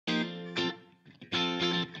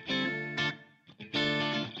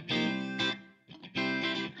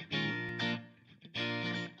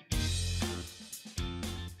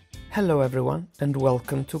Hello everyone and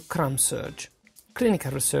welcome to CRAMSURG,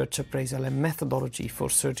 Clinical Research Appraisal and Methodology for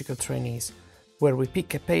Surgical Trainees, where we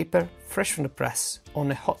pick a paper fresh from the press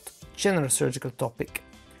on a hot general surgical topic.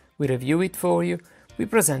 We review it for you, we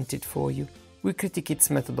present it for you, we critique its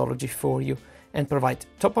methodology for you, and provide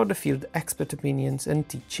top-of-the-field expert opinions and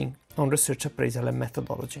teaching on research appraisal and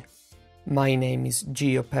methodology. My name is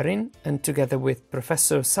Gio Perrin, and together with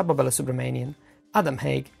Professor Sabah Balasubramanian, Adam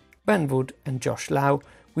Haig, Ben Wood and Josh Lau,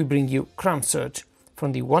 we bring you CRAMSURG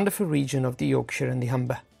from the wonderful region of the Yorkshire and the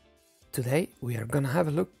Humber. Today we are going to have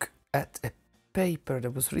a look at a paper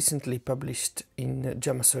that was recently published in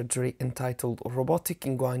JAMAsurg entitled Robotic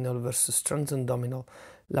Inguinal versus Transabdominal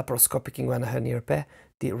Laparoscopic Inguinal Hernia Repair,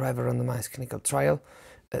 the Rival Randomized Clinical Trial.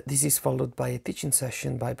 This is followed by a teaching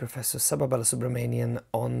session by Professor Sabah Balasubramanian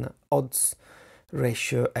on odds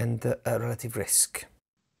ratio and relative risk.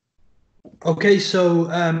 Okay, so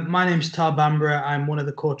my name is Tar Bambara. I'm one of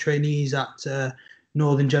the core trainees at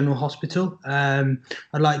Northern General Hospital. I'd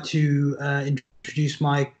like to introduce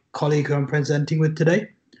my colleague who I'm presenting with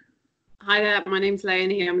today. Hi there, my name's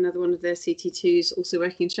Leonie. I'm another one of the CT2s, also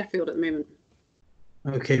working in Sheffield at the moment.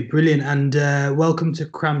 Okay, brilliant, and welcome to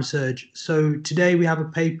CRAMSURG. So today we have a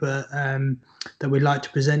paper that we'd like to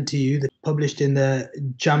present to you that's published in the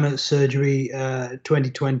JAMAsurg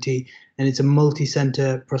 2020, and it's a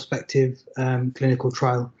multi-center prospective clinical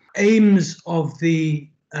trial. Aims of the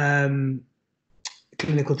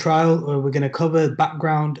clinical trial, we're going to cover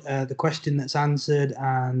background, the question that's answered,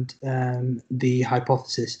 and the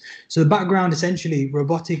hypothesis. So the background, essentially,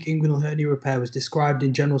 robotic inguinal hernia repair was described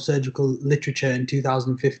in general surgical literature in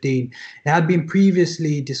 2015. It had been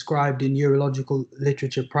previously described in urological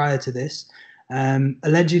literature prior to this.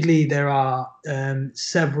 Allegedly, there are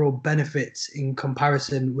several benefits in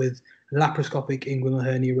comparison with laparoscopic inguinal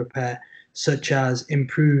hernia repair, such as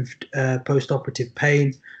improved post-operative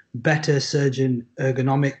pain, better surgeon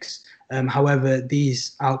ergonomics. However,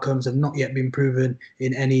 these outcomes have not yet been proven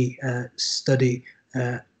in any study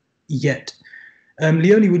yet.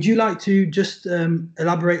 Leonie, would you like to just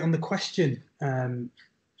elaborate on the question?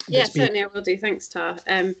 Yeah, certainly I will do. Thanks, Tar.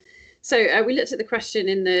 So we looked at the question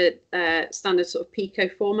in the standard sort of PICO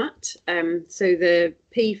format. So the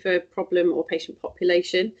P for problem or patient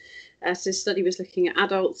population. So the study was looking at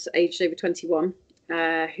adults aged over 21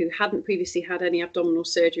 who hadn't previously had any abdominal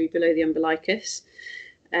surgery below the umbilicus.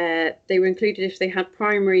 They were included if they had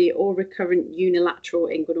primary or recurrent unilateral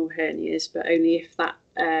inguinal hernias, but only if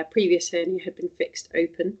that previous hernia had been fixed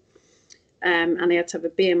open. And they had to have a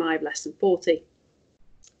BMI of less than 40.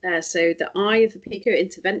 So the I of the PICO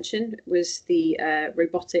intervention was the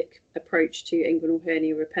robotic approach to inguinal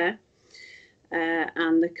hernia repair.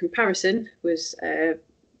 And the comparison was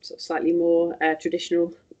sort of slightly more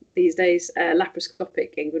traditional these days,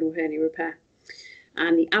 laparoscopic inguinal hernia repair.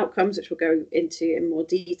 And the outcomes, which we'll go into in more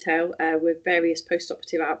detail, were various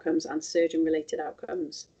post-operative outcomes and surgeon-related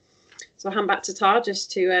outcomes. So I'll hand back to Tar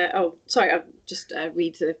just to, I'll just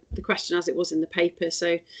read the question as it was in the paper.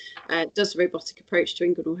 So does the robotic approach to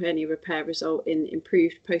inguinal hernia repair result in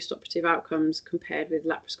improved post-operative outcomes compared with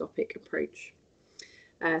laparoscopic approch?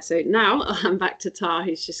 So now I'll hand back to Tar,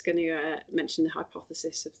 who's just going to mention the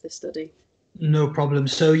hypothesis of the study. No problem.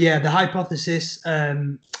 So yeah, the hypothesis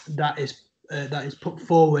that is put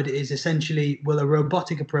forward is essentially, will a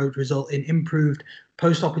robotic approach result in improved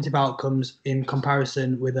post-operative outcomes in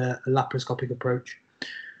comparison with a laparoscopic approach?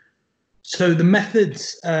 So the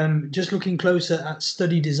methods, just looking closer at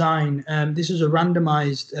study design, this was a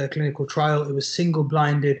randomized clinical trial. It was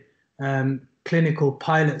single-blinded clinical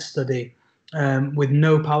pilot study with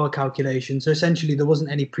no power calculation. So essentially there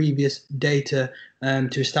wasn't any previous data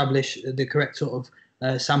to establish the correct sort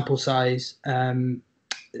of sample size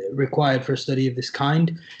required for a study of this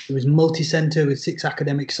kind. It was multi-center with 6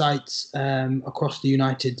 academic sites across the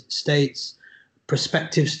United States.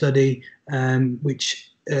 Prospective study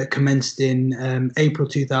which commenced in April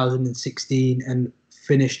 2016 and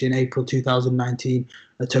finished in April 2019,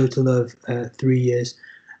 a total of 3 years.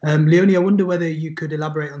 Leonie, I wonder whether you could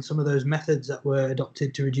elaborate on some of those methods that were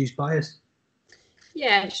adopted to reduce bias.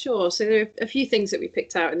 Yeah, sure. So there are a few things that we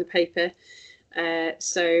picked out in the paper.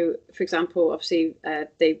 So, for example, obviously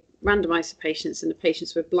they randomized the patients and the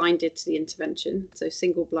patients were blinded to the intervention, so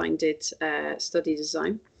single-blinded study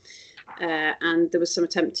design. And there was some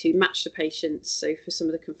attempt to match the patients, so for some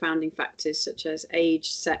of the confounding factors such as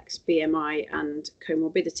age, sex, BMI and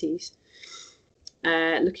comorbidities.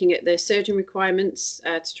 Looking at the surgeon requirements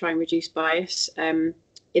to try and reduce bias.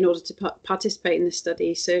 In order to participate in the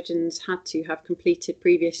study, surgeons had to have completed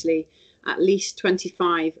previously at least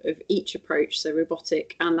 25 of each approach, so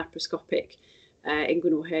robotic and laparoscopic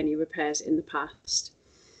inguinal hernia repairs in the past.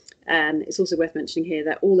 And it's also worth mentioning here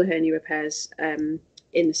that all the hernia repairs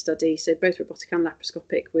in the study, so both robotic and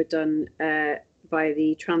laparoscopic, were done by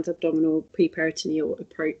the transabdominal preperitoneal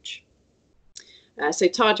approach. So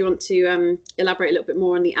Tar, do you want to elaborate a little bit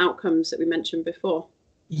more on the outcomes that we mentioned before?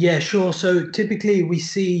 Yeah, sure. So typically we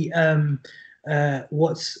see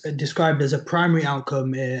what's described as a primary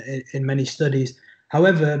outcome in many studies.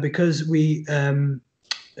 However, because we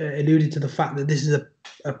alluded to the fact that this is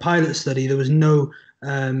a pilot study, there was no,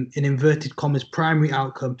 in inverted commas, primary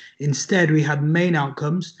outcome. Instead, we had main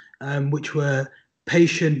outcomes, which were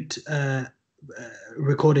patient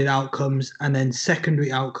recorded outcomes, and then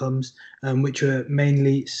secondary outcomes, which were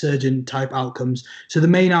mainly surgeon type outcomes. So the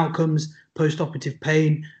main outcomes: post-operative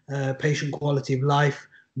pain, patient quality of life,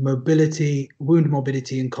 mobility, wound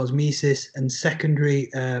morbidity and cosmesis, and secondary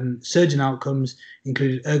surgeon outcomes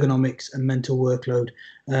included ergonomics and mental workload.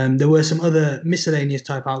 There were some other miscellaneous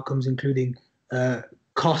type outcomes, including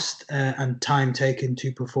cost and time taken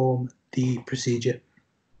to perform the procedure.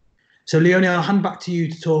 So Leonie, I'll hand back to you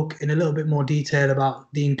to talk in a little bit more detail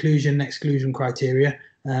about the inclusion and exclusion criteria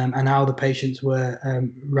and how the patients were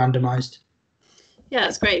randomized. Yeah,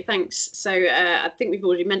 that's great, thanks. So I think we've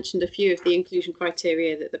already mentioned a few of the inclusion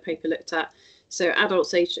criteria that the paper looked at. So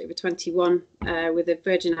adults aged over 21 with a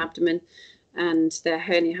virgin abdomen, and their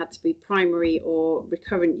hernia had to be primary or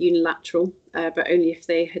recurrent unilateral, but only if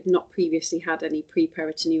they had not previously had any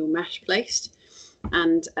preperitoneal mesh placed,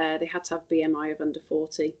 and they had to have BMI of under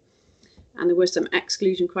 40. And there were some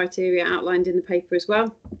exclusion criteria outlined in the paper as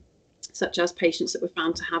well, such as patients that were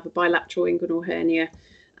found to have a bilateral inguinal hernia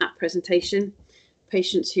at presentation,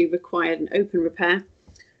 patients who required an open repair,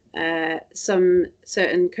 some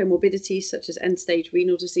certain comorbidities such as end-stage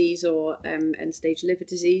renal disease or end-stage liver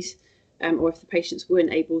disease, or if the patients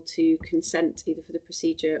weren't able to consent either for the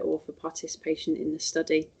procedure or for participation in the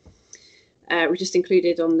study. We just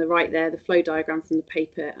included on the right there the flow diagram from the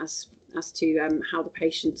paper as to how the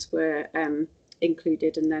patients were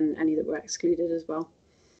included, and then any that were excluded as well.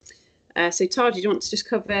 So Tar, do you want to just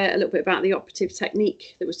cover a little bit about the operative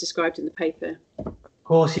technique that was described in the paper? Of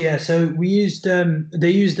course, yeah. So we used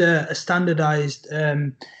they used a standardized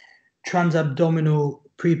transabdominal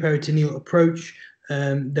preperitoneal approach.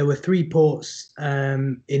 There were 3 ports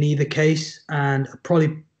in either case, and a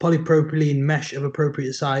polypropylene mesh of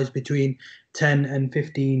appropriate size between 10 and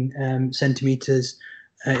 15 centimeters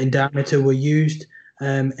in diameter were used.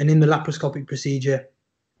 And in the laparoscopic procedure,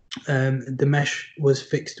 the mesh was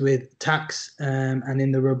fixed with tacks, and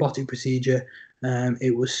in the robotic procedure,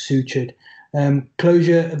 it was sutured.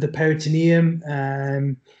 Closure of the peritoneum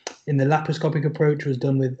in the laparoscopic approach was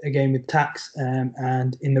done with tacks,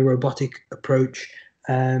 and in the robotic approach,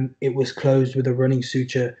 it was closed with a running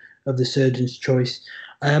suture of the surgeon's choice.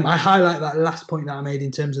 I highlight that last point that I made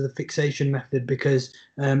in terms of the fixation method because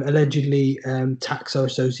allegedly tacks are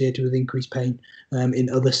associated with increased pain in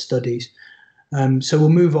other studies. So we'll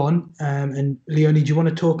move on. And Leonie, do you want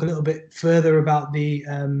to talk a little bit further about the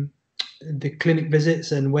clinic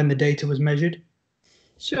visits and when the data was measured?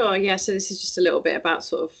 Sure, yeah. So this is just a little bit about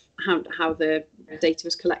sort of how the data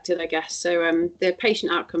was collected, I guess. So the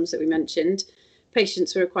patient outcomes that we mentioned,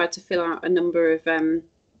 patients were required to fill out a number of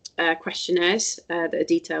questionnaires that are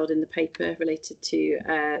detailed in the paper related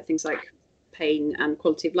to things like pain and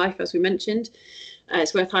quality of life, as we mentioned.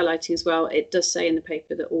 It's worth highlighting as well, it does say in the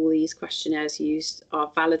paper that all these questionnaires used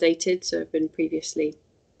are validated, so have been previously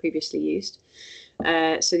used.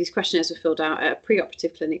 So these questionnaires were filled out at a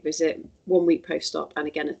pre-operative clinic visit, 1 week post-op, and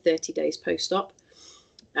again at 30 days post-op.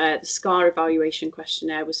 The SCAR evaluation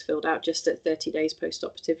questionnaire was filled out just at 30 days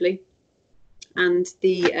post-operatively. And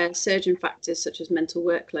the surgeon factors such as mental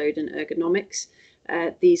workload and ergonomics,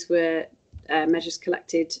 these were measures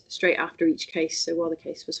collected straight after each case, so while the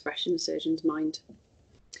case was fresh in the surgeon's mind.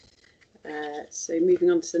 So moving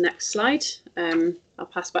on to the next slide, I'll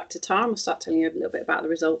pass back to Tar and we'll start telling you a little bit about the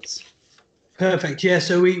results. Perfect. Yeah,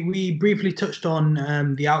 so we briefly touched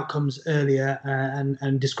on the outcomes earlier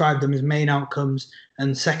and described them as main outcomes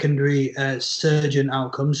and secondary surgeon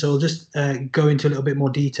outcomes. So I'll just go into a little bit more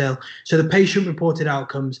detail. So the patient reported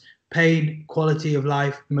outcomes: pain, quality of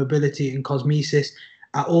life, mobility and cosmesis.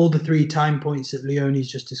 At all the 3 time points that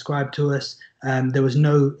Leonie's just described to us, there was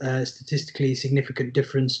no statistically significant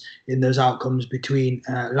difference in those outcomes between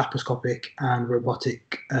laparoscopic and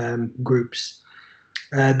robotic groups.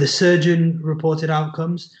 The surgeon reported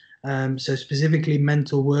outcomes, so specifically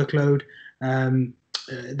mental workload,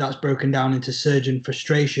 that's broken down into surgeon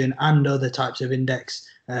frustration and other types of index,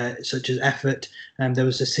 such as effort. There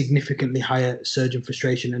was a significantly higher surgeon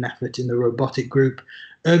frustration and effort in the robotic group.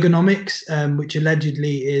 ergonomics, which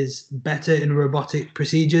allegedly is better in robotic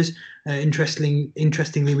procedures.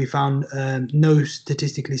 Interestingly, we found no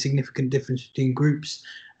statistically significant difference between groups.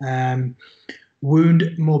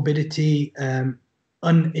 Wound morbidity,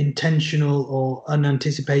 unintentional or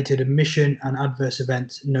unanticipated admission, and adverse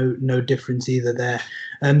events, no difference either there.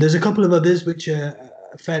 There's a couple of others which are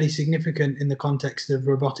fairly significant in the context of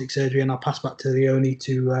robotic surgery, and I'll pass back to Leonie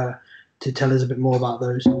to tell us a bit more about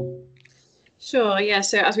those. Sure, yeah,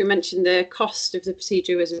 so as we mentioned, the cost of the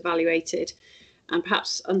procedure was evaluated, and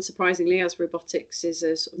perhaps unsurprisingly, as robotics is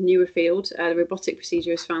a sort of newer field, the robotic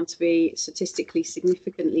procedure is found to be statistically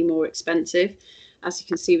significantly more expensive. As you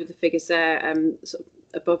can see with the figures there, sort of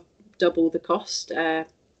above double the cost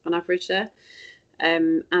on average there.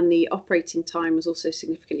 And the operating time was also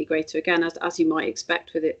significantly greater, again, as you might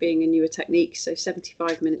expect with it being a newer technique, so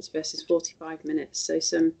 75 minutes versus 45 minutes. So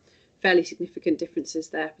some fairly significant differences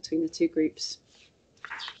there between the two groups.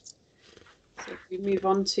 So if we move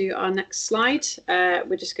on to our next slide,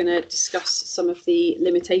 we're just going to discuss some of the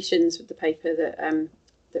limitations with the paper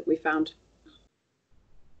that we found.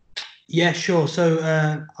 Yeah, sure. So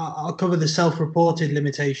I'll cover the self-reported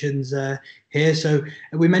limitations here. So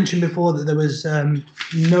we mentioned before that there was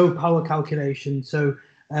no power calculation. So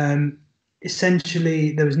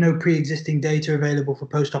essentially, there was no pre-existing data available for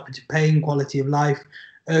post-operative pain, quality of life,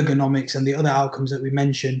 ergonomics, and the other outcomes that we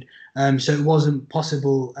mentioned. So it wasn't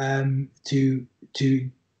possible to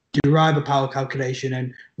derive a power calculation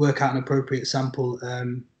and work out an appropriate sample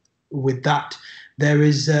with that. There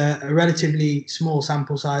is a relatively small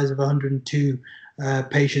sample size of 102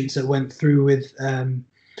 patients that went through with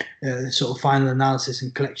sort of final analysis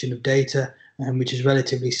and collection of data, which is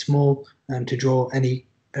relatively small to draw any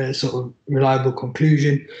sort of reliable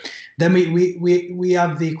conclusion. Then we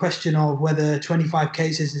have the question of whether 25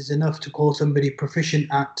 cases is enough to call somebody proficient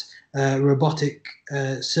at robotic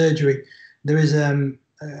surgery. There is a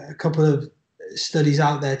couple of studies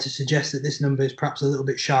out there to suggest that this number is perhaps a little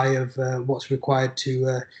bit shy of what's required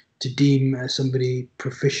to deem somebody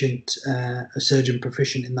proficient, a surgeon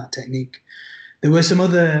proficient in that technique. There were some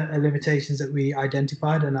other limitations that we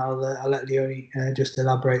identified, and I'll let Leonie just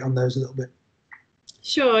elaborate on those a little bit.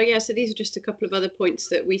 Sure, yeah, so these are just a couple of other points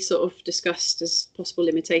that we sort of discussed as possible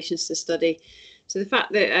limitations to the study. So the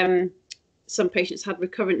fact that some patients had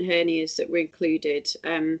recurrent hernias that were included.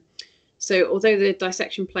 So although the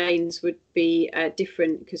dissection planes would be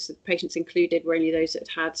different because the patients included were only those that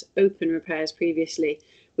had open repairs previously,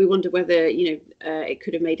 we wonder whether it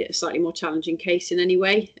could have made it a slightly more challenging case in any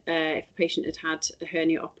way if a patient had had a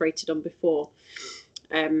hernia operated on before.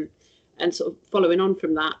 And sort of following on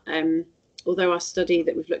from that, although our study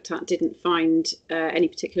that we've looked at didn't find any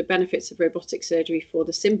particular benefits of robotic surgery for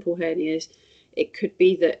the simple hernias, it could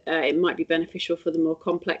be that it might be beneficial for the more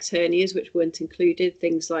complex hernias, which weren't included,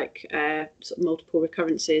 things like sort of multiple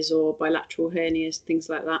recurrences or bilateral hernias, things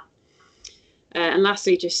like that. And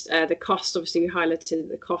lastly, just the cost. Obviously, we highlighted that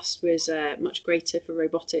the cost was much greater for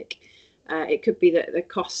robotic. It could be that the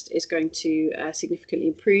cost is going to significantly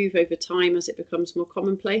improve over time as it becomes more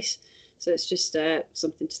commonplace. So it's just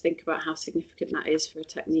something to think about how significant that is for a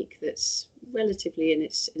technique that's relatively in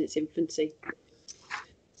its infancy.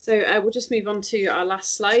 So we'll just move on to our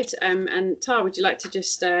last slide. And Tar, would you like to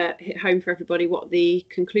just hit home for everybody what the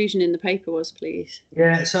conclusion in the paper was, please?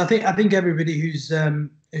 Yeah, so I think everybody who's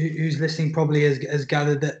listening probably has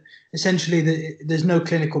gathered that essentially there's no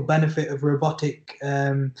clinical benefit of robotic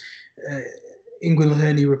inguinal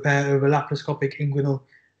hernia repair over laparoscopic inguinal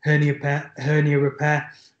hernia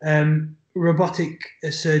repair. Robotic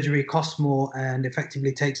surgery costs more and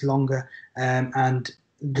effectively takes longer, and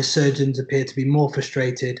the surgeons appear to be more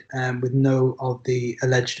frustrated with no of the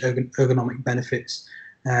alleged ergonomic benefits.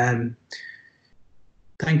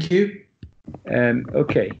 Thank you.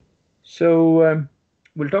 Okay, so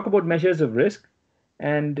we'll talk about measures of risk,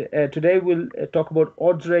 and today we'll talk about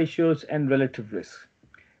odds ratios and relative risk.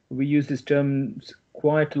 We use these terms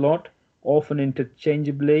quite a lot, often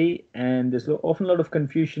interchangeably, and there's often a lot of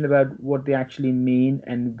confusion about what they actually mean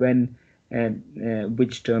and when and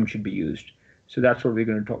which term should be used. So that's what we're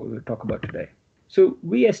going to talk about today. So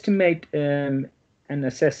we estimate and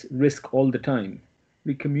assess risk all the time.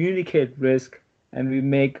 We communicate risk and we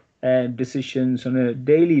make decisions on a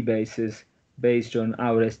daily basis based on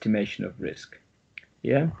our estimation of risk.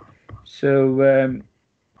 Yeah. So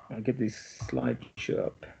I'll get this slide show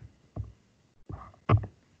up.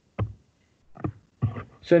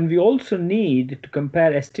 So and we also need to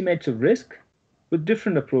compare estimates of risk with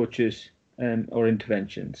different approaches or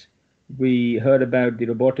interventions. We heard about the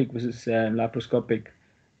robotic versus laparoscopic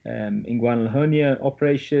inguinal hernia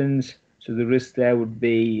operations. So the risk there would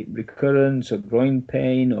be recurrence or growing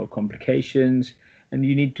pain or complications, and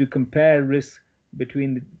you need to compare risk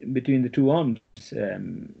between the two arms.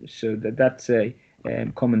 So that's a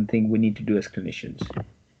common thing we need to do as clinicians.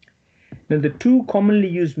 Now, the two commonly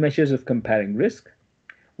used measures of comparing risk,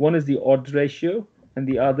 one is the odds ratio and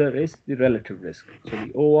the other is the relative risk. So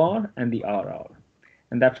the OR and the RR.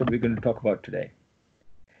 And that's what we're going to talk about today.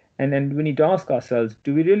 And then we need to ask ourselves,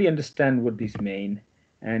 do we really understand what these mean,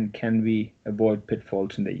 and can we avoid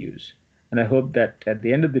pitfalls in their use? And I hope that at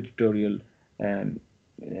the end of the tutorial,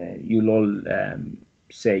 you'll all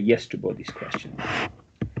say yes to both these questions.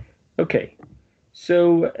 Okay,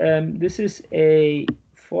 so this is a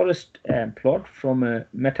forest plot from a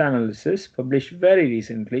meta-analysis published very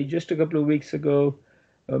recently, just a couple of weeks ago,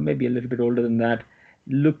 or maybe a little bit older than that,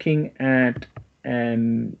 looking at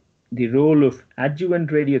the role of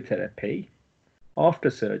adjuvant radiotherapy after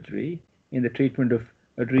surgery in the treatment of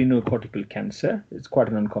adrenocortical cancer. It's quite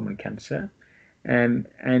an uncommon cancer,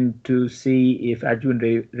 and to see if adjuvant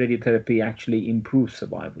radiotherapy actually improves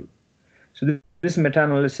survival. So this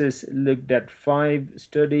meta-analysis looked at 5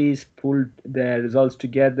 studies, pulled their results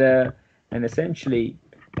together, and essentially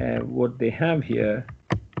what they have here.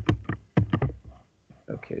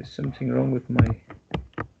 Okay, something wrong with my.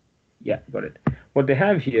 Yeah, got it. What they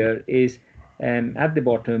have here is at the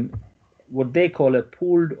bottom what they call a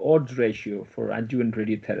pooled odds ratio for adjuvant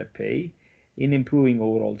radiotherapy in improving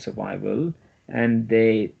overall survival, and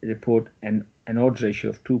they report an odds ratio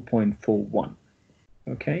of 2.41.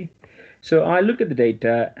 Okay, so I looked at the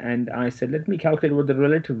data and I said, let me calculate what the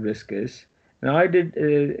relative risk is. Now I did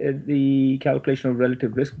the calculation of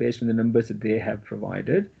relative risk based on the numbers that they have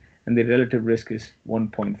provided, and the relative risk is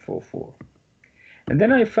 1.44. And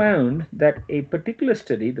then I found that a particular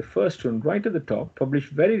study, the first one right at the top, published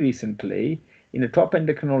very recently in a top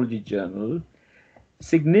endocrinology journal,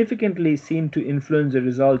 significantly seemed to influence the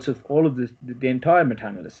results of all of the entire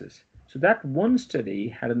meta-analysis. So that one study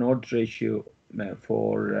had an odds ratio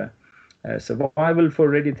for survival for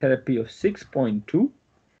radiotherapy of 6.2,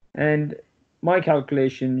 and my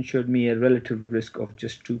calculation showed me a relative risk of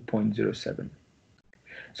just 2.07.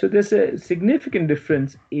 So there's a significant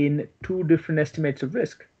difference in 2 different estimates of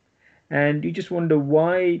risk. And you just wonder,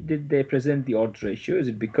 why did they present the odds ratio? Is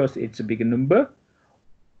it because it's a bigger number?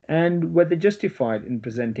 And were they justified in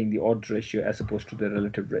presenting the odds ratio as opposed to the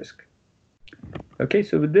relative risk? Okay,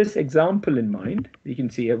 so with this example in mind, you can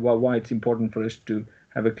see why it's important for us to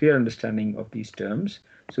have a clear understanding of these terms.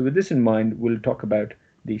 So with this in mind, we'll talk about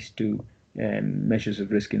these 2 measures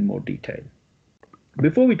of risk in more detail.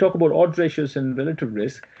 Before we talk about odds ratios and relative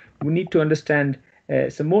risk, we need to understand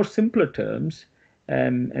some more simpler terms,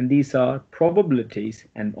 and these are probabilities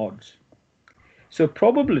and odds. So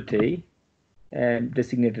probability,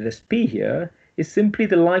 designated as P here, is simply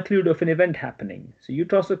the likelihood of an event happening. So you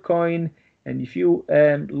toss a coin, and if you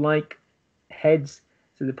like heads,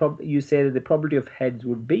 so you say that the probability of heads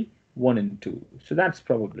would be 1 in 2. So that's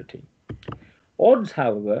probability. Odds,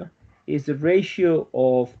 however, is the ratio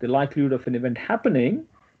of the likelihood of an event happening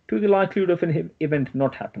to the likelihood of an event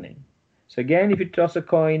not happening. So again, if you toss a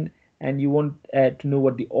coin and you want to know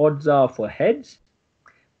what the odds are for heads,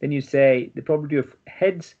 then you say the probability of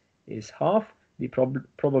heads is half, the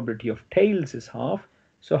probability of tails is half,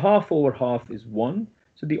 so half over half is 1.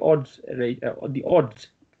 So the odds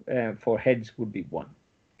for heads would be 1.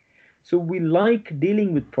 So we like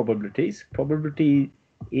dealing with probabilities. Probability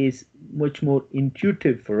is much more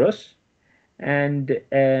intuitive for us, and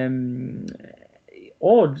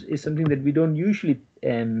odds is something that we don't usually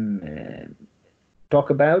talk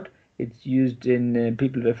about. It's used in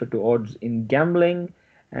people refer to odds in gambling,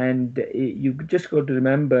 and you just got to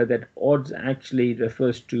remember that odds actually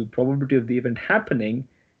refers to probability of the event happening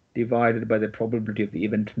divided by the probability of the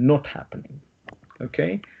event not happening.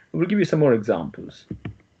 Okay, we'll give you some more examples.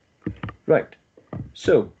 Right,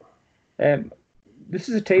 so this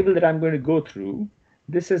is a table that I'm going to go through.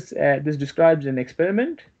 This describes an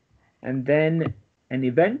experiment, and then an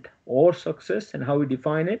event or success and how we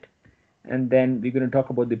define it, and then we're going to talk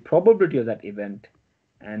about the probability of that event,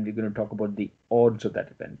 and we're going to talk about the odds of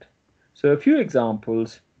that event. So a few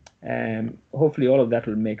examples, hopefully all of that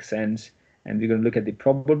will make sense, and we're going to look at the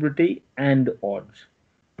probability and odds.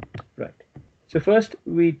 Right. So first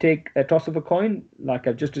we take a toss of a coin, like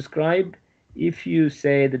I've just described. If you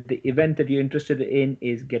say that the event that you're interested in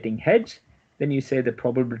is getting heads, then you say the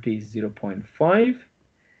probability is 0.5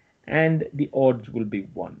 and the odds will be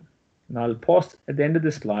 1. And I'll pause at the end of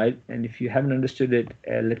the slide, and if you haven't understood it,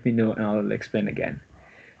 let me know and I'll explain again.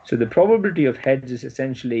 So the probability of heads is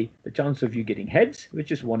essentially the chance of you getting heads,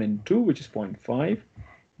 which is 1 in 2, which is 0.5.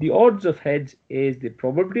 The odds of heads is the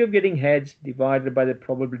probability of getting heads divided by the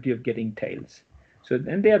probability of getting tails. So,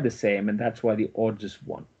 and they are the same, and that's why the odds is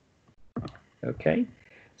 1. Okay,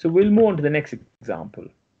 so we'll move on to the next example.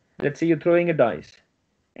 Let's say you're throwing a dice,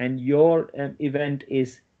 and your event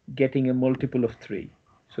is getting a multiple of 3.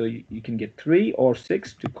 So you can get 3 or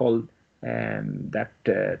 6 to call that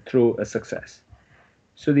throw a success.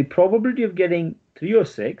 So the probability of getting 3 or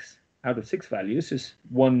 6 out of 6 values is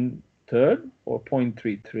 1/3 or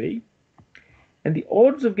 0.33, and the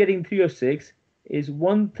odds of getting 3 or 6 is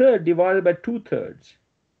 1/3 divided by 2/3,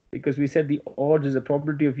 because we said the odds is the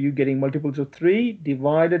probability of you getting multiples of 3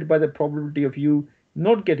 divided by the probability of you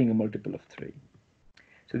not getting a multiple of 3.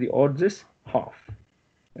 So the odds is half.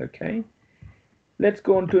 Okay, let's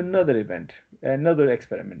go on to another event, another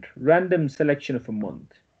experiment, random selection of a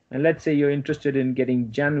month. And let's say you're interested in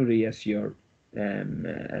getting January as your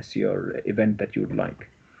event that you would like.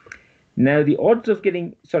 Now the odds of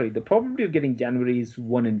getting, the probability of getting January is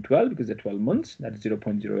 1 in 12, because there are 12 months, that is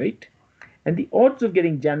 0.08. And the odds of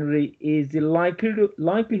getting January is the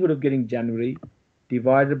likelihood of getting January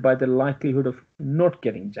divided by the likelihood of not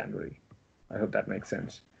getting January. I hope that makes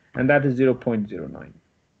sense. And that is 0.09.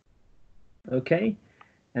 Okay,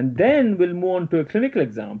 and then we'll move on to a clinical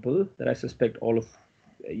example that I suspect all of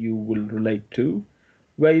you will relate to,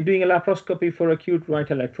 where you're doing a laparoscopy for acute right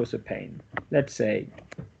electrosis pain, let's say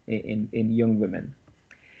in young women.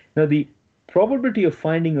 Now the probability of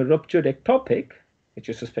finding a ruptured ectopic, which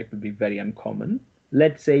you suspect will be very uncommon,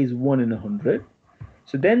 let's say is 1 in 100.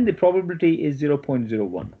 So then the probability is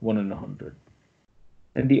 0.01, 1 in 100.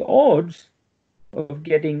 And the odds of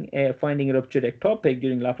getting finding a ruptured ectopic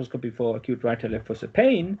during laparoscopy for acute right electrosis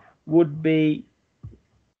pain would be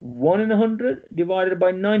 1 in 100 divided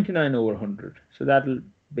by 99 over 100. So that'll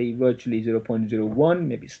be virtually 0.01,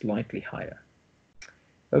 maybe slightly higher.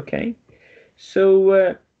 Okay,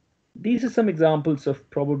 so these are some examples of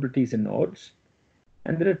probabilities and odds.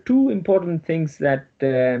 And there are 2 important things that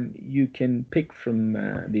you can pick from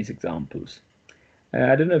these examples.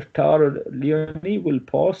 I don't know if Tar or Leonie will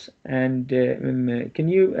pause, and can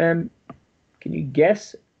you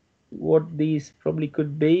guess what these probably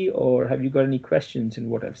could be, or have you got any questions in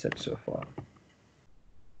what I've said so far?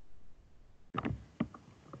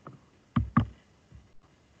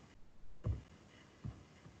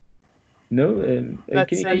 No?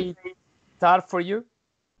 Let's say Tar for you.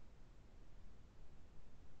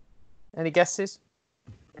 Any guesses?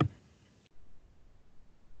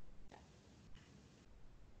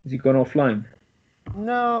 Is he gone offline?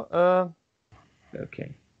 No.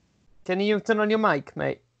 Okay. Can you turn on your mic,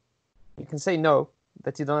 mate? You can say no,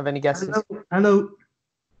 that you don't have any guesses. Hello.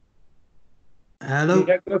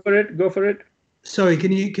 Yeah, go for it. Go for it. Sorry,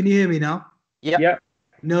 can you hear me now? Yeah.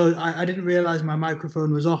 No, I didn't realize my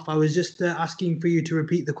microphone was off. I was just asking for you to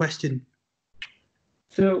repeat the question.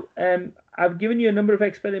 So I've given you a number of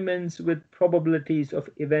experiments with probabilities of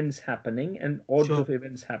events happening and odds of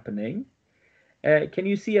events happening. Can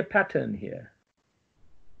you see a pattern here?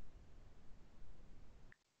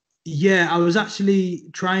 Yeah, I was actually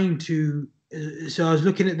trying to. So I was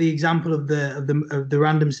looking at the example of the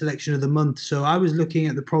random selection of the month. So I was looking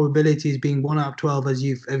at the probabilities being 1 out of 12 as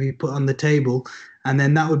you put on the table, and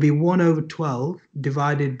then that would be 1 over 12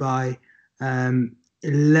 divided by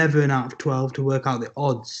 11 out of 12 to work out the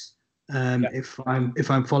odds. If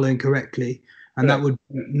I'm following correctly, and that would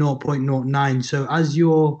be 0.09. So as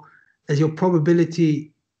your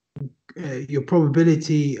probability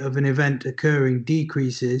of an event occurring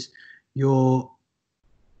decreases, your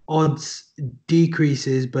odds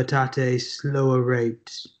decreases, but at a slower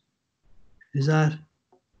rate. Is that?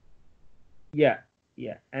 Yeah.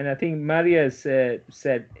 And I think Maria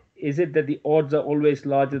said, is it that the odds are always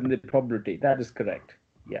larger than the probability? That is correct.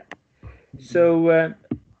 Yeah. So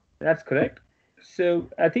that's correct. So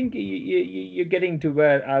I think you're getting to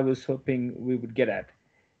where I was hoping we would get at.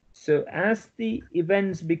 So as the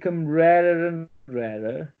events become rarer and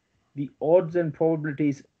rarer, the odds and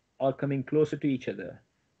probabilities are coming closer to each other.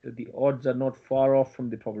 So the odds are not far off from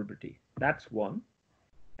the probability. That's one.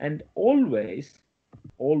 And always,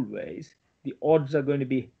 the odds are going to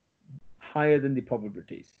be higher than the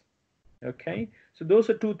probabilities. Okay? So those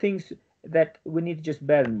are 2 things that we need to just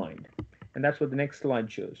bear in mind. And that's what the next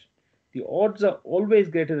slide shows. The odds are always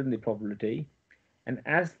greater than the probability. And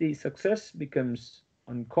as the success becomes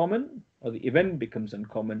uncommon, or the event becomes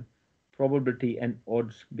uncommon, probability and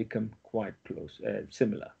odds become quite close,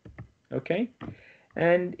 similar. Okay?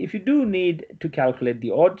 And if you do need to calculate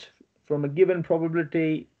the odds from a given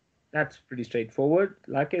probability, that's pretty straightforward.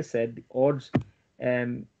 Like I said, the odds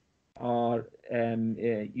you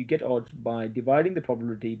get odds by dividing the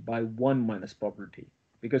probability by 1 minus probability.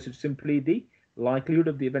 because it's simply the likelihood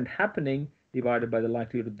of the event happening divided by the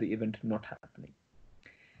likelihood of the event not happening.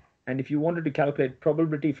 And if you wanted to calculate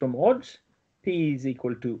probability from odds, P is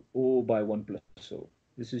equal to O by 1 plus O.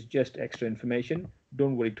 This is just extra information.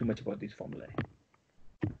 Don't worry too much about these formulae.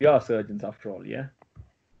 We are surgeons after all, yeah?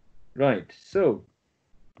 Right, so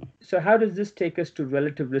how does this take us to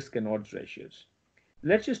relative risk and odds ratios?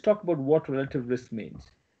 Let's just talk about what relative risk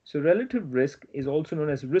means. So relative risk is also known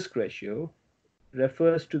as risk ratio,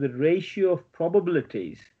 refers to the ratio of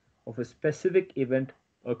probabilities of a specific event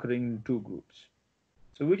occurring in two groups.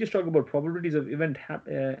 So we just talk about probabilities of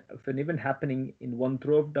an event happening in one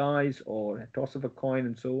throw of dice or a toss of a coin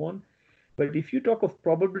and so on. But if you talk of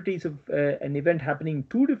probabilities of an event happening in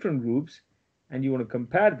two different groups and you want to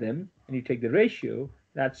compare them and you take the ratio,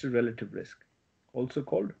 that's a relative risk, also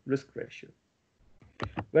called risk ratio.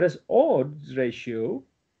 Whereas odds ratio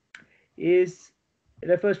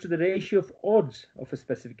refers to the ratio of odds of a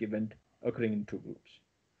specific event occurring in two groups.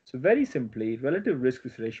 So very simply, relative risk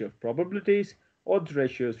is ratio of probabilities, odds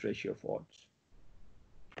ratio is ratio of odds.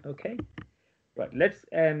 Okay, right, let's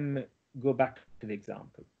go back to the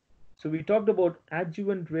example. So we talked about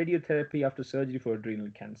adjuvant radiotherapy after surgery for adrenal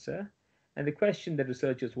cancer, and the question that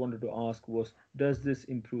researchers wanted to ask was, does this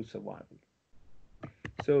improve survival?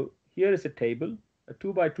 So here is a table, a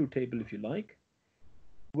 2x2 table if you like,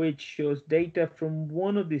 which shows data from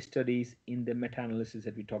one of these studies in the meta-analysis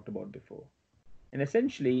that we talked about before. And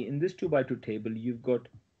essentially, in this 2x2 table, you've got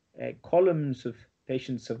columns of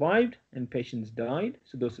patients survived and patients died.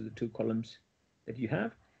 So those are the two columns that you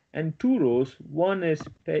have. And two rows, one is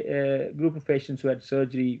a group of patients who had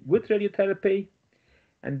surgery with radiotherapy,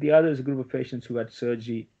 and the other is a group of patients who had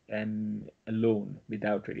surgery alone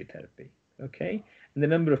without radiotherapy. Okay, and the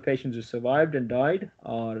number of patients who survived and died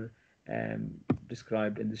are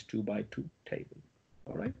described in this 2x2 table.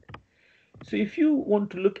 All right. So if you want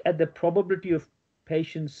to look at the probability of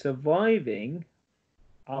patients surviving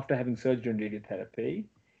after having surgery and radiotherapy,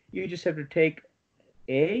 you just have to take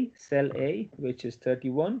cell A, which is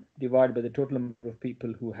 31, divided by the total number of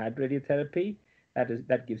people who had radiotherapy.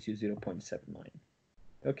 That gives you 0.79.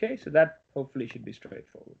 Okay, so that hopefully should be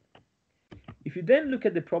straightforward. If you then look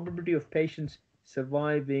at the probability of patients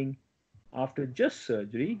surviving after just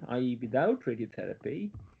surgery, i.e. without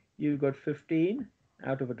radiotherapy, you've got 15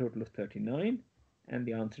 out of a total of 39, and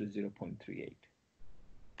the answer is 0.38.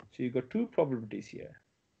 So you've got two probabilities here.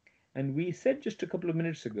 And we said just a couple of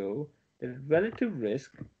minutes ago that relative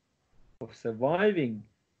risk of surviving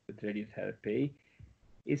with radiotherapy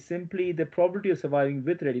is simply the probability of surviving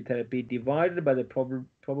with radiotherapy divided by the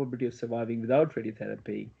probability of surviving without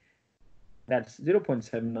radiotherapy. That's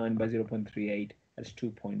 0.79 by 0.38, that's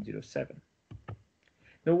 2.07.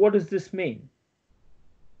 Now what does this mean?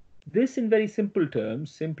 This in very simple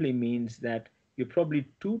terms simply means that you're probably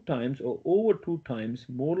 2 times or over 2 times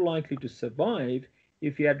more likely to survive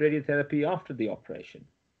if you had radiotherapy after the operation,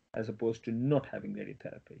 as opposed to not having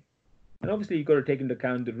radiotherapy. And obviously you've got to take into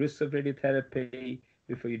account the risks of radiotherapy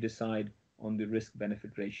before you decide on the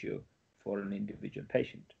risk-benefit ratio for an individual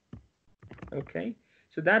patient. Okay,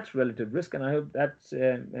 so that's relative risk, and I hope that's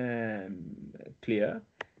clear,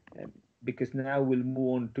 because now we'll move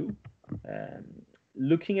on to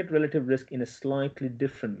looking at relative risk in a slightly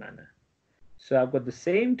different manner. So I've got the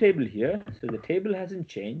same table here, so the table hasn't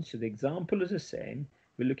changed, so the example is the same.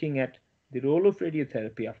 We're looking at the role of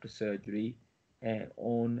radiotherapy after surgery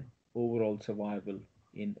on overall survival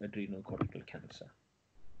in adrenal cortical cancer.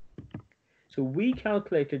 So we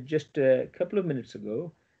calculated just a couple of minutes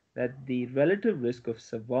ago that the relative risk of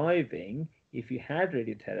surviving if you had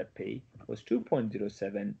radiotherapy was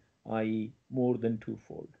 2.07, i.e. more than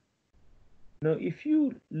twofold. Now if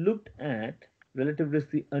you looked at relative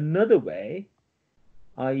risk the another way,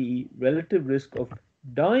 i.e. relative risk of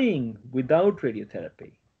dying without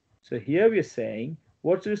radiotherapy. So here we are saying,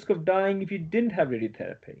 what's the risk of dying if you didn't have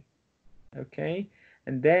radiotherapy? Okay,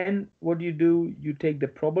 and then what do? You take the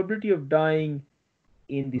probability of dying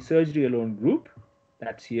in the surgery alone group,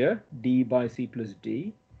 that's here, D by C plus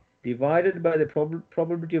D, divided by the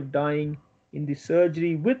probability of dying in the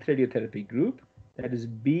surgery with radiotherapy group, that is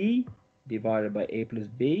B divided by A plus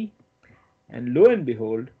B, and lo and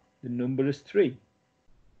behold, the number is 3.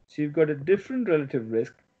 So you've got a different relative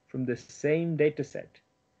risk from the same data set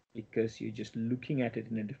because you're just looking at it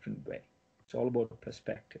in a different way. It's all about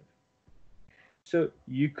perspective. So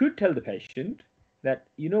you could tell the patient that,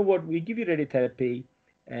 you know what, we give you radiotherapy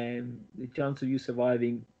and the chance of you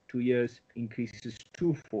surviving 2 years increases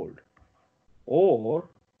twofold. Or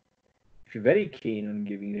if you're very keen on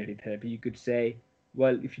giving radiotherapy, you could say,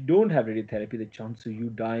 well, if you don't have radiotherapy, the chance of you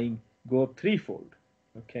dying go up threefold.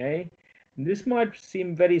 Okay, This might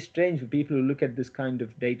seem very strange for people who look at this kind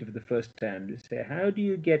of data for the first time. They say, how do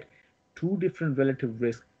you get two different relative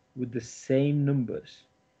risks with the same numbers?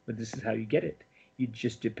 But this is how you get it. It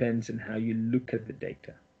just depends on how you look at the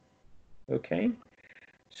data. Okay,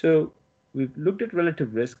 so we've looked at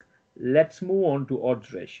relative risk. Let's move on to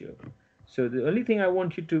odds ratio. So the only thing I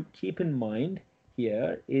want you to keep in mind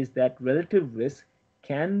here is that relative risk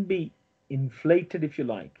can be inflated if you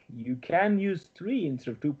like. You can use 3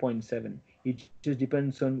 instead of 2.7. It just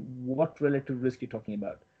depends on what relative risk you're talking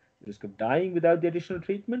about. Risk of dying without the additional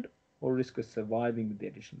treatment or risk of surviving with the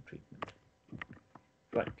additional treatment.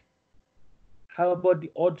 Right. How about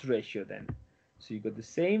the odds ratio then? So you've got the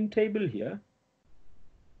same table here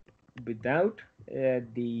without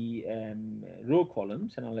the row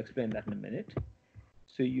columns, and I'll explain that in a minute.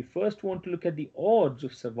 So you first want to look at the odds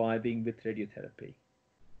of surviving with radiotherapy.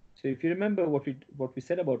 So if you remember what we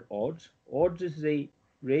said about odds is a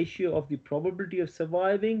ratio of the probability of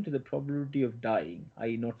surviving to the probability of dying,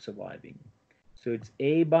 i.e. not surviving. So it's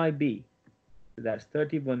A by B. So that's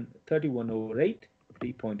 31 over 8,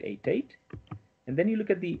 3.88. And then you look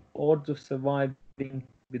at the odds of surviving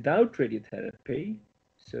without radiotherapy.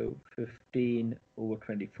 So 15 over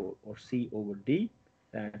 24, or C over D,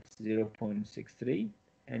 that's 0.63.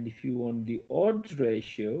 And if you want the odds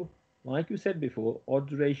ratio, like you said before,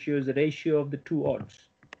 odds ratio is the ratio of the two odds.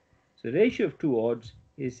 So the ratio of two odds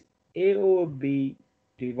is A over B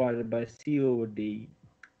divided by C over D,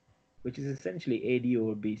 which is essentially AD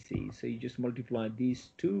over BC. So you just multiply these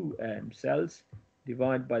two cells,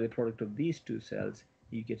 divide by the product of these two cells,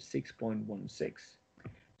 you get 6.16.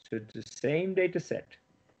 So it's the same data set.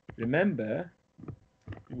 Remember,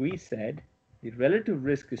 we said the relative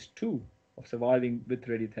risk is 2 of surviving with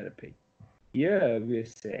radiotherapy. Here we're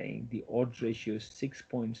saying the odds ratio is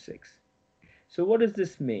 6.6. So what does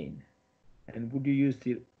this mean? And would you use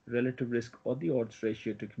the relative risk or the odds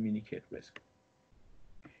ratio to communicate risk?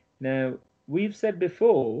 Now, we've said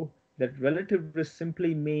before that relative risk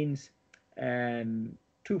simply means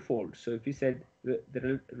twofold. So if you said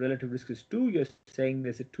the relative risk is 2, you're saying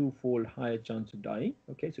there's a twofold higher chance of dying.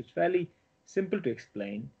 Okay, so it's fairly simple to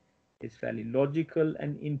explain. It's fairly logical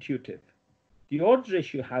and intuitive. The odds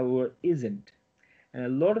ratio, however, isn't. And a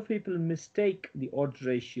lot of people mistake the odds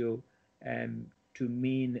ratio to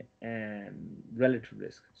mean relative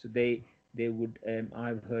risk. So they would,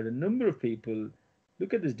 I've heard a number of people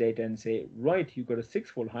look at this data and say, right, you've got a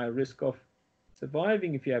 6-fold higher risk of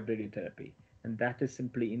surviving if you have radiotherapy. And that is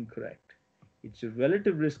simply incorrect. It's a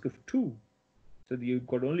relative risk of 2. So you've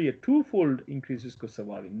got only a 2-fold increased risk of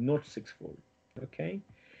surviving, not 6-fold. Okay?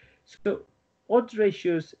 So odds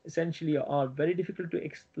ratios essentially are very difficult to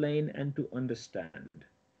explain and to understand.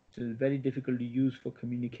 So it's very difficult to use for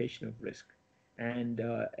communication of risk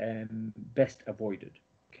and best avoided.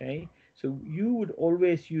 Okay? So you would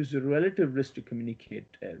always use a relative risk to communicate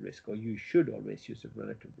risk, or you should always use a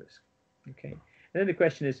relative risk. Okay? And then the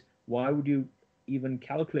question is, why would you even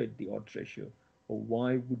calculate the odds ratio, or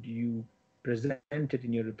why would you present it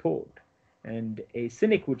in your report? And a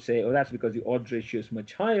cynic would say, oh, that's because the odds ratio is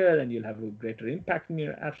much higher and you'll have a greater impact in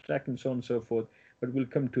your abstract and so on and so forth. But we'll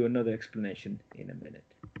come to another explanation in a minute.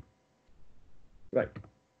 Right.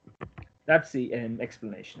 That's the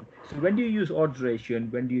explanation. So when do you use odds ratio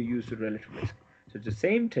and when do you use the relative risk? So it's the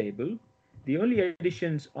same table. The only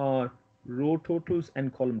additions are row totals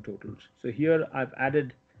and column totals. So here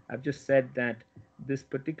I've just said that this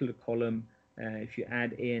particular column, if you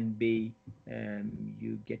add A and B,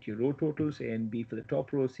 you get your row totals, A and B for the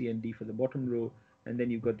top row, C and D for the bottom row, and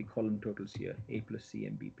then you've got the column totals here, A plus C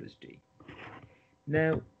and B plus D.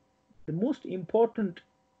 Now, the most important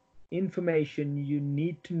information you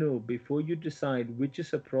need to know before you decide which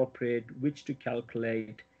is appropriate, which to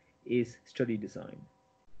calculate, is study design.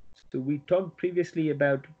 So we talked previously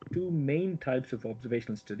about two main types of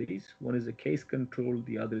observational studies. One is a case control,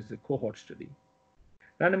 the other is a cohort study.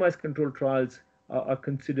 Randomized controlled trials are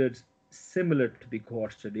considered similar to the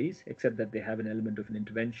cohort studies, except that they have an element of an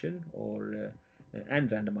intervention or and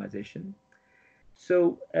randomization.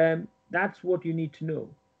 So that's what you need to know.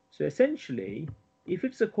 So essentially, if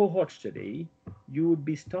it's a cohort study, you would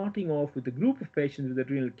be starting off with a group of patients with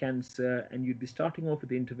adrenal cancer, and you'd be starting off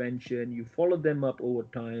with the intervention. You follow them up over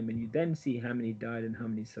time, and you then see how many died and how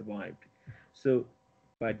many survived. So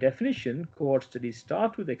by definition, cohort studies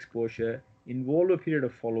start with exposure, involve a period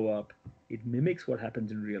of follow-up. It mimics what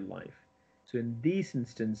happens in real life. So in these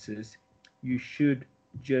instances, you should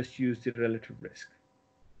just use the relative risk.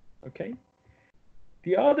 Okay?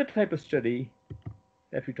 The other type of study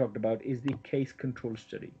that we talked about is the case control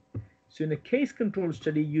study. So in a case control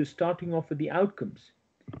study, you're starting off with the outcomes.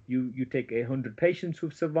 You take 100 patients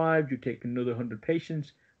who've survived, you take another 100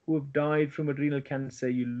 patients who have died from adrenal cancer,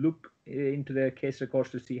 you look into their case records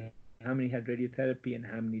to see how many had radiotherapy and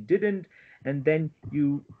how many didn't, and then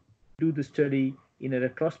you do the study in a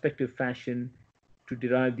retrospective fashion to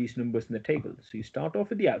derive these numbers in the table. So you start off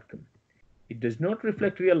with the outcome. It does not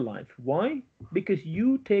reflect real life. Why? Because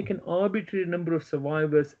you take an arbitrary number of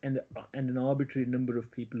survivors and an arbitrary number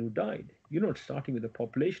of people who died. You're not starting with a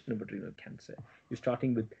population of adrenal cancer. You're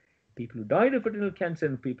starting with people who died of adrenal cancer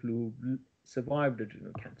and people who survived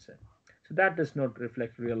adrenal cancer. So that does not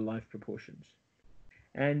reflect real life proportions.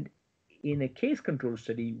 And in a case control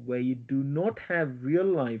study where you do not have real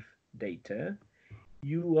life data,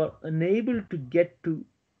 you are unable to get to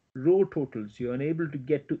row totals. You're unable to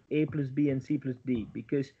get to A plus B and C plus D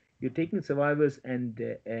because you're taking survivors and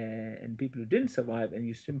people who didn't survive, and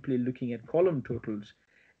you're simply looking at column totals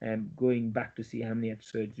and going back to see how many had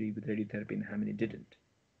surgery with radiotherapy and how many didn't.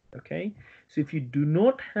 Okay, so if you do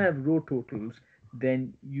not have row totals,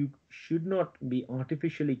 then you should not be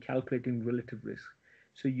artificially calculating relative risk.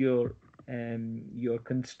 So you're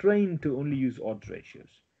constrained to only use odds ratios.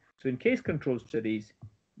 So in case control studies,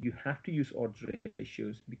 you have to use odds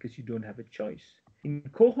ratios because you don't have a choice. In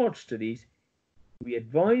cohort studies, we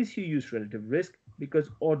advise you use relative risk because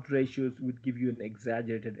odds ratios would give you an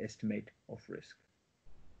exaggerated estimate of risk.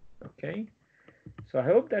 Okay, so I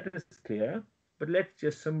hope that is clear, but let's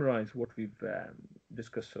just summarize what we've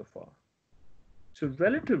discussed so far. So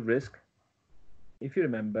relative risk, if you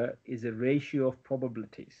remember, is a ratio of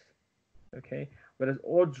probabilities, okay, whereas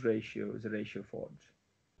odds ratio is a ratio of odds.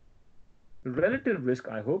 The relative risk,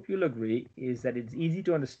 I hope you'll agree, is that it's easy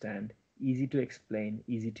to understand, easy to explain,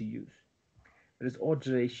 easy to use. Whereas odds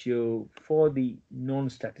ratio for the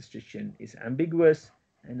non-statistician is ambiguous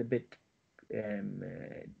and a bit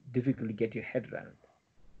difficult to get your head around.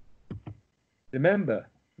 Remember,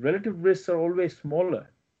 relative risks are always smaller.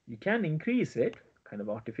 You can increase it kind of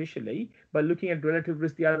artificially by looking at relative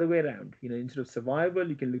risk the other way around. You know, instead of survival,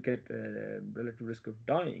 you can look at relative risk of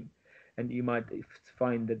dying. And you might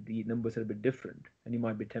find that the numbers are a bit different, and you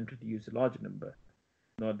might be tempted to use a larger number.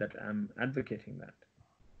 Not that I'm advocating that.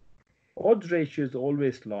 Odds ratio is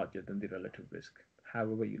always larger than the relative risk,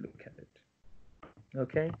 however you look at it.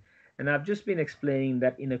 Okay, and I've just been explaining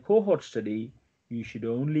that in a cohort study, you should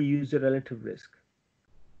only use the relative risk.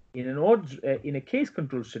 In a case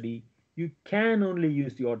control study, you can only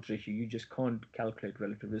use the odds ratio. You just can't calculate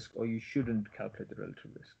relative risk, or you shouldn't calculate the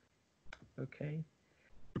relative risk. Okay.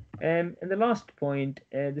 And the last point,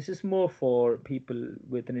 this is more for people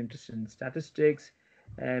with an interest in statistics,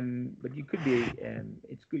 but you could be,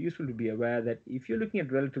 it's useful to be aware that if you're looking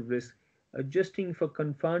at relative risk, adjusting for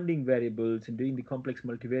confounding variables and doing the complex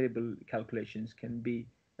multivariable calculations can be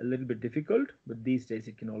a little bit difficult, but these days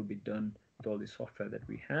it can all be done with all the software that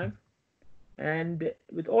we have. And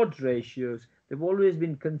with odds ratios, they've always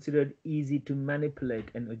been considered easy to manipulate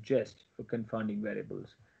and adjust for confounding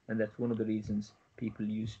variables, and that's one of the reasons people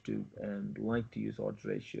used to like to use odds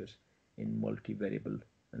ratios in multivariable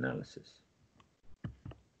analysis.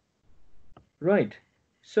 Right,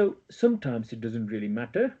 so sometimes it doesn't really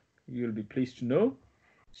matter. You'll be pleased to know.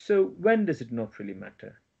 So when does it not really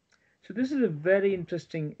matter? So this is a very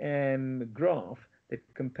interesting graph that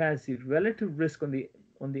compares the relative risk on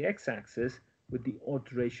the x-axis with the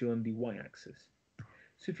odds ratio on the y-axis.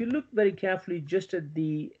 So if you look very carefully just at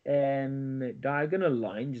the diagonal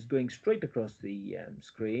line, just going straight across the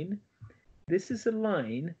screen, this is a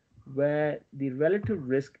line where the relative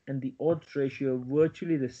risk and the odds ratio are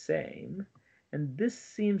virtually the same, and this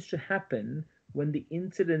seems to happen when the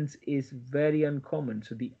incidence is very uncommon.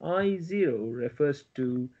 So the I0 refers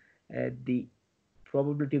to the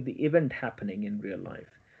probability of the event happening in real life.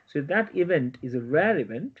 So if that event is a rare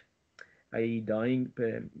event, i.e. dying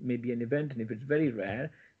may be an event, and if it's very rare,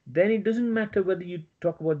 then it doesn't matter whether you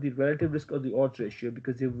talk about the relative risk or the odds ratio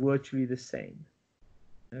because they're virtually the same.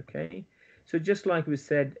 Okay, so just like we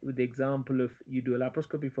said with the example of you do a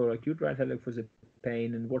laparoscopy for acute right hemisphere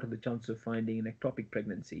pain, and what are the chances of finding an ectopic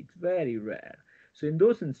pregnancy? It's very rare. So in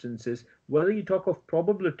those instances, whether you talk of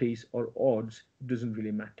probabilities or odds, it doesn't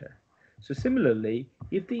really matter. So similarly,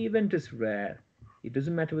 if the event is rare, it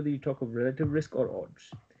doesn't matter whether you talk of relative risk or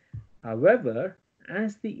odds. However,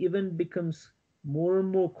 as the event becomes more and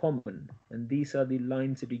more common, and these are the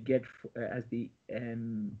lines that we get as the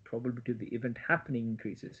probability of the event happening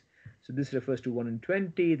increases. So this refers to 1 in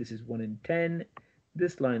 20, this is 1 in 10,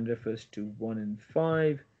 this line refers to 1 in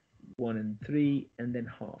 5, 1 in 3, and then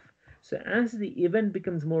half. So as the event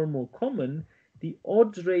becomes more and more common, the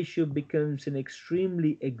odds ratio becomes an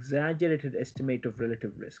extremely exaggerated estimate of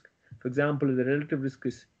relative risk. For example, if the relative risk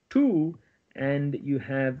is 2, and you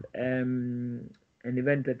have an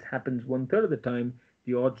event that happens 1/3 of the time,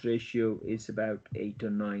 the odds ratio is about 8 or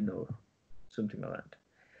 9 or something like that.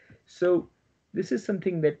 So this is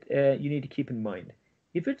something that you need to keep in mind.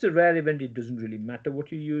 If it's a rare event, it doesn't really matter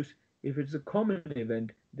what you use. If it's a common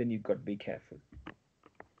event, then you've got to be careful.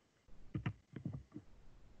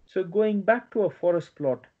 So going back to a forest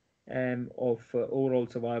plot of overall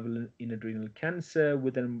survival in adrenal cancer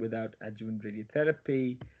with and without adjuvant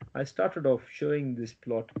radiotherapy, I started off showing this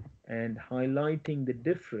plot and highlighting the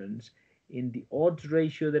difference in the odds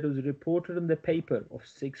ratio that was reported in the paper of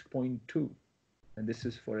 6.2. And this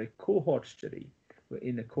is for a cohort study.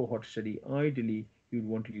 In a cohort study, ideally, you'd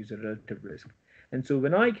want to use a relative risk. And so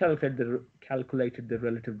when I calculated the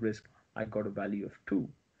relative risk, I got a value of 2.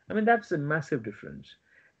 I mean, that's a massive difference.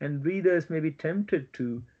 And readers may be tempted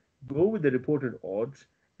to go with the reported odds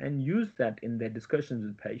and use that in their discussions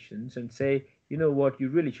with patients and say, you know what, you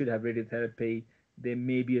really should have radiotherapy. There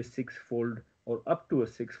may be a 6-fold or up to a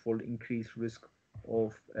 6-fold increased risk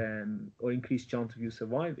of or increased chance of you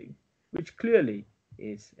surviving, which clearly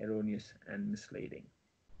is erroneous and misleading.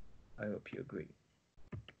 I hope you agree.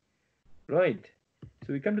 Right,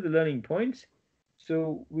 so we come to the learning points.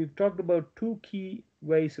 So we've talked about 2 key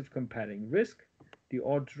ways of comparing risk, the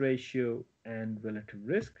odds ratio and relative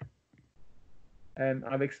risk.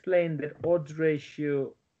 I've explained that odds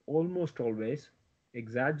ratio almost always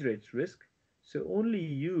exaggerates risk, so only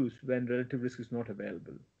use when relative risk is not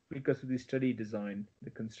available because of the study design,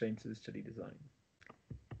 the constraints of the study design.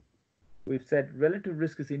 We've said relative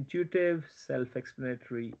risk is intuitive,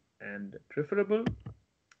 self-explanatory, and preferable.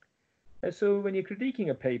 So when you're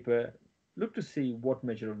critiquing a paper, look to see what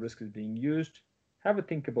measure of risk is being used, have a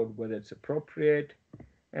think about whether it's appropriate,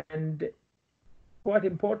 and quite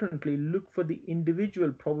importantly, look for the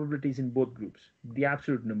individual probabilities in both groups, the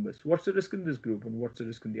absolute numbers. What's the risk in this group and what's the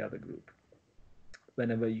risk in the other group?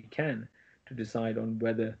 Whenever you can, to decide on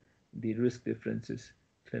whether the risk difference is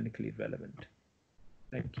clinically relevant.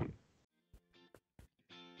 Thank you.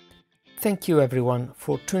 Thank you everyone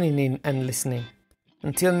for tuning in and listening.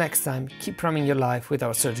 Until next time, keep running your life with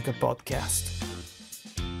our surgical podcast.